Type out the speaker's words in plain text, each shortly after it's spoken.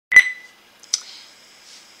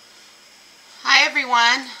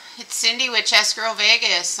everyone, it's Cindy with Chess Girl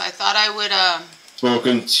Vegas. I thought I would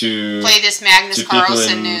spoken to play this Magnus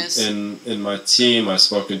Carlsen news. In my team. I've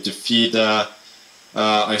spoken to FIDE.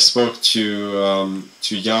 I spoke to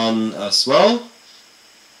Jan as well,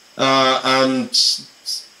 and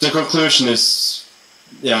the conclusion is,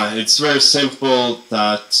 yeah, it's very simple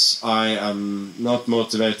that I am not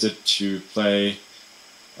motivated to play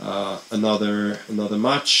another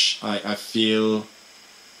match. I feel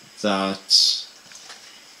that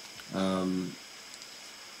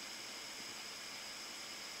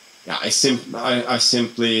yeah, I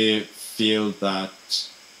simply feel that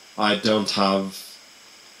I don't have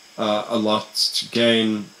a lot to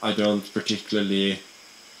gain. I don't particularly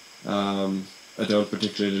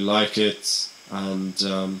like it, and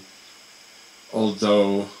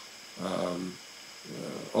although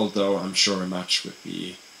I'm sure a match would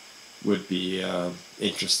be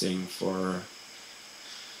interesting for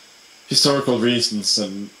historical reasons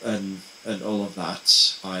and all of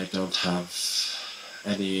that, I don't have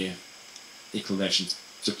any inclination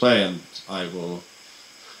to play, and I will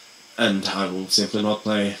simply not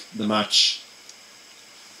play the match.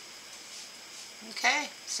 Okay,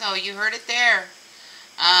 so you heard it there.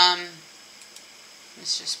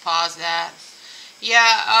 Let's just pause that.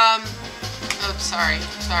 Yeah, oops, sorry.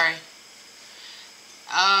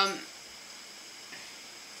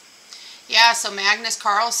 Yeah, so Magnus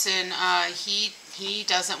Carlsen, he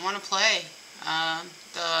doesn't want to play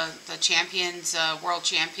the champions world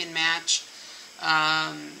champion match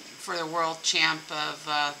for the world champ of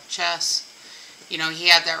chess. You know, he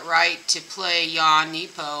had that right to play Jan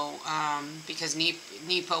Nepo because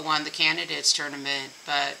Nepo won the candidates tournament,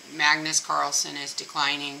 but Magnus Carlsen is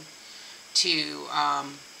declining to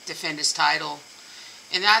defend his title,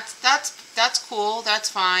 and that's cool. That's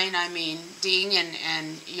fine. I mean, Ding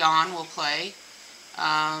and Jan will play.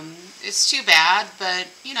 It's too bad, but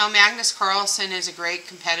you know, Magnus Carlsen is a great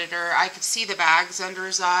competitor. I could see the bags under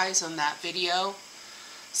his eyes on that video.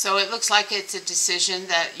 So it looks like it's a decision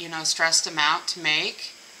that, you know, stressed him out to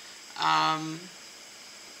make.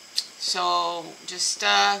 So just,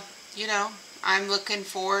 you know, I'm looking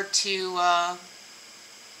forward to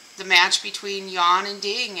the match between Jan and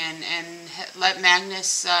Ding, and let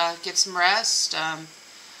Magnus get some rest.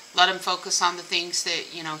 Let him focus on the things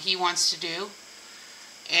that, you know, he wants to do.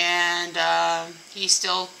 And he's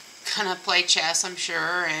still gonna play chess, I'm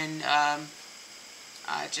sure, and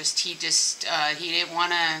he didn't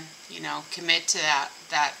want to, you know, commit to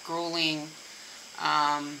that grueling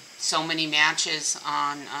so many matches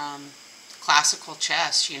on classical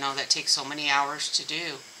chess, you know, that takes so many hours to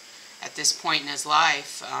do at this point in his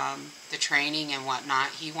life, the training and whatnot.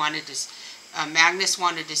 He wanted to, Magnus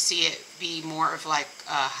wanted to see it be more of like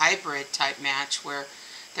a hybrid type match where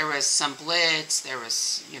there was some blitz, there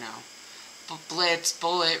was, you know, blitz,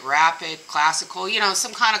 bullet, rapid, classical, you know,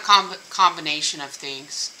 some kind of combination of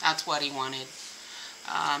things. That's what he wanted.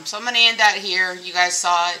 So I'm going to end that here. You guys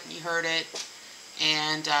saw it, you heard it,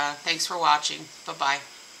 and thanks for watching. Bye-bye.